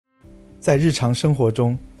在日常生活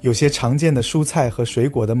中，有些常见的蔬菜和水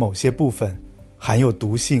果的某些部分含有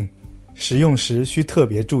毒性，食用时需特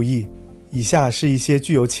别注意。以下是一些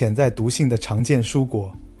具有潜在毒性的常见蔬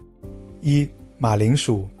果：一、马铃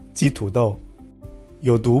薯、鸡土豆。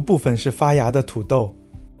有毒部分是发芽的土豆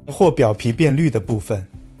或表皮变绿的部分，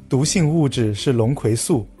毒性物质是龙葵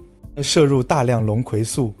素。摄入大量龙葵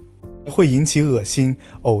素会引起恶心、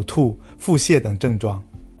呕吐、腹泻等症状，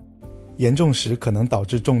严重时可能导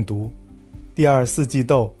致中毒。第二，四季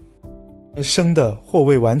豆。生的或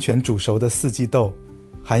未完全煮熟的四季豆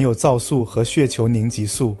含有皂素和血球凝集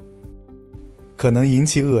素，可能引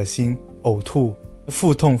起恶心、呕吐、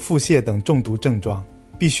腹痛、腹泻等中毒症状，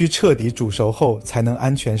必须彻底煮熟后才能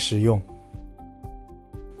安全食用。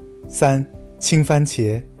三、青番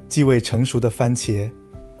茄，即未成熟的番茄，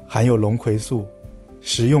含有龙葵素，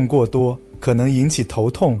食用过多可能引起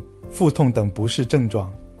头痛、腹痛等不适症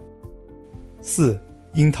状。四、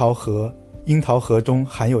樱桃核。樱桃核中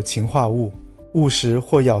含有氰化物，误食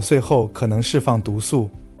或咬碎后可能释放毒素，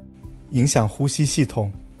影响呼吸系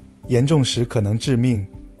统，严重时可能致命。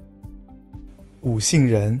五、杏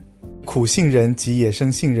仁。苦杏仁及野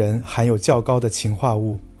生杏仁含有较高的氰化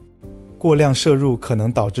物，过量摄入可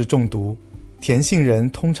能导致中毒。甜杏仁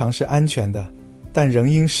通常是安全的，但仍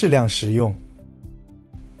应适量食用。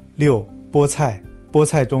六、菠菜。菠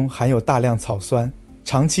菜中含有大量草酸，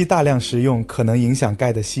长期大量食用可能影响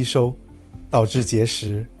钙的吸收，导致结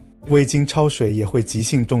石，未经焯水也会急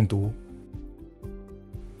性中毒。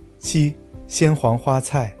七、鲜黄花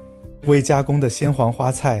菜。未加工的鲜黄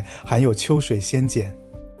花菜含有秋水仙碱，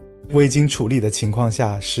未经处理的情况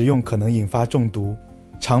下食用可能引发中毒，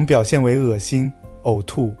常表现为恶心、呕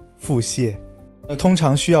吐、腹泻，通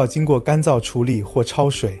常需要经过干燥处理或焯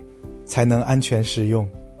水才能安全食用。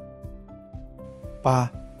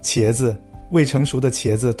八、茄子。未成熟的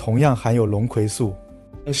茄子同样含有龙葵素，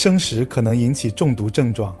生食可能引起中毒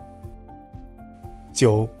症状。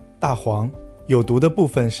九、大黄。有毒的部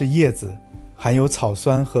分是叶子，含有草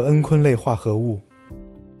酸和蒽醌类化合物，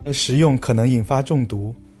食用可能引发中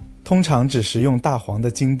毒，通常只食用大黄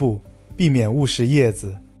的茎部，避免误食叶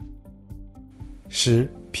子。十、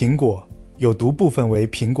苹果。有毒部分为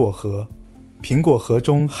苹果核，苹果核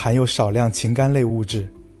中含有少量氰苷类物质，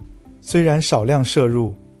虽然少量摄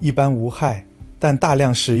入一般无害，但大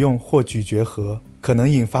量食用或咀嚼核可能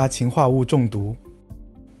引发氰化物中毒。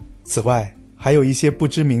此外，还有一些不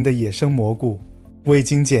知名的野生蘑菇、未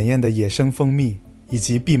经检验的野生蜂蜜以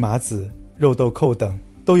及蓖麻籽、肉豆蔻等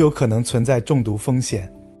都有可能存在中毒风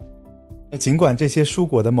险。尽管这些蔬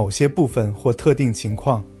果的某些部分或特定情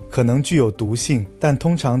况可能具有毒性，但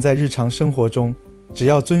通常在日常生活中，只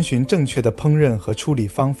要遵循正确的烹饪和处理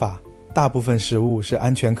方法，大部分食物是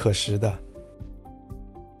安全可食的。